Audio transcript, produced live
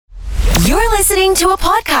listening to a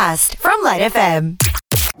podcast from LITE FM.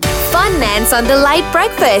 Fun-nance on the LITE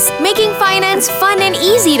Breakfast, making finance fun and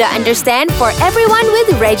easy to understand for everyone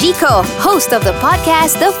with Reggie Koh, host of the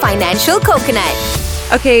podcast, The Financial Coconut.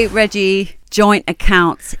 Okay, Reggie, joint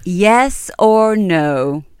accounts, yes or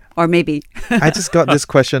no? Or maybe. I just got this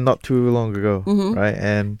question not too long ago, right?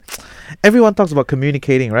 And everyone talks about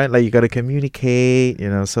communicating, right? Like you got to communicate,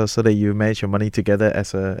 so that you manage your money together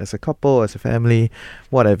as a couple, as a family,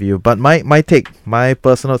 whatever you. But my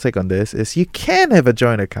personal take on this is you can have a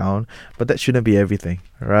joint account, but that shouldn't be everything,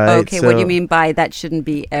 right? Okay, what do you mean by that shouldn't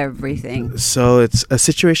be everything? So it's a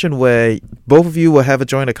situation where both of you will have a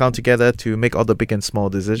joint account together to make all the big and small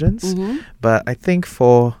decisions. But I think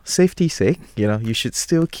for safety's sake, you should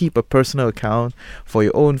still keep a personal account for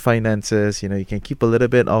your own finances. You can keep a little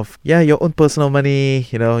bit of your own personal money.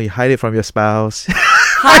 You hide it from your spouse.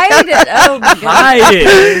 Hide it. Oh my God. Hide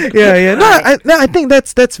it. No, I think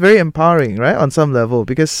that's very empowering, right? On some level,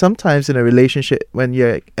 because sometimes in a relationship, when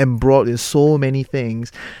you're embroiled in so many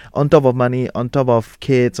things, on top of money, on top of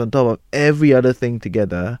kids, on top of every other thing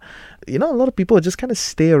together, a lot of people just kind of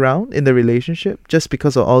stay around in the relationship just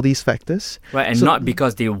because of all these factors. Right, and not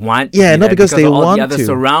because they want to. Yeah, not because they of all want the other to.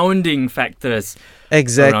 surrounding factors.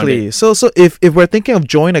 Exactly. So if we're thinking of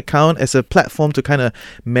joint account as a platform to kind of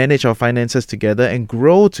manage our finances together and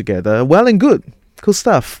grow together, well and good. Cool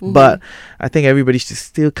stuff. But I think everybody should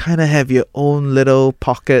still kind of have your own little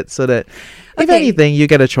pocket so that if anything, you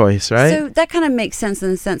get a choice, right? So that kind of makes sense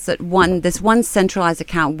in the sense that there's one centralized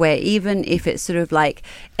account where even if it's sort of like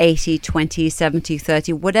 80, 20, 70,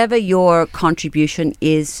 30, whatever your contribution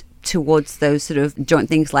is towards those sort of joint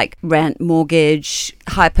things like rent, mortgage,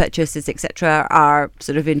 hire purchases, etc., are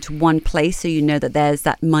sort of into one place, so you know that there's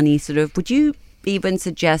that money sort of. Would you even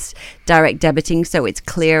suggest direct debiting so it's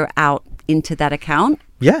clear out into that account?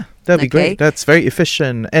 Yeah, that'd be great. That's very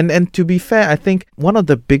efficient. And to be fair, I think one of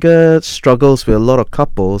the bigger struggles with a lot of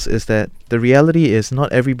couples is that the reality is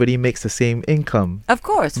not everybody makes the same income. Of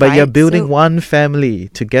course, but you're building one family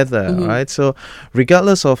together, right? So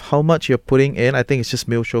regardless of how much you're putting in, I think it's just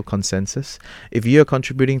mutual consensus. If you're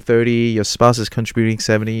contributing 30, your spouse is contributing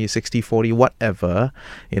 70, 60, 40, whatever,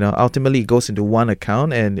 ultimately it goes into one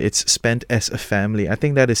account and it's spent as a family. I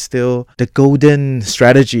think that is still the golden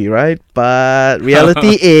strategy, right? But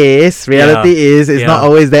reality is it's not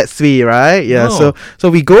always that sweet, right? Yeah. No. So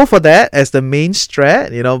we go for that as the main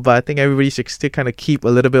strat, but I think everybody should still kind of keep a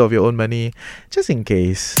little bit of your own money just in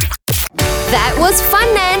case. That was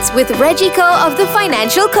Fun-nance with Reggie Koh of The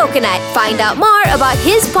Financial Coconut. Find out more about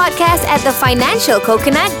his podcast at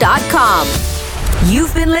thefinancialcoconut.com.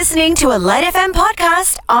 You've been listening to a LITE FM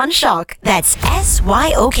podcast on Shock. That's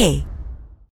SYOK.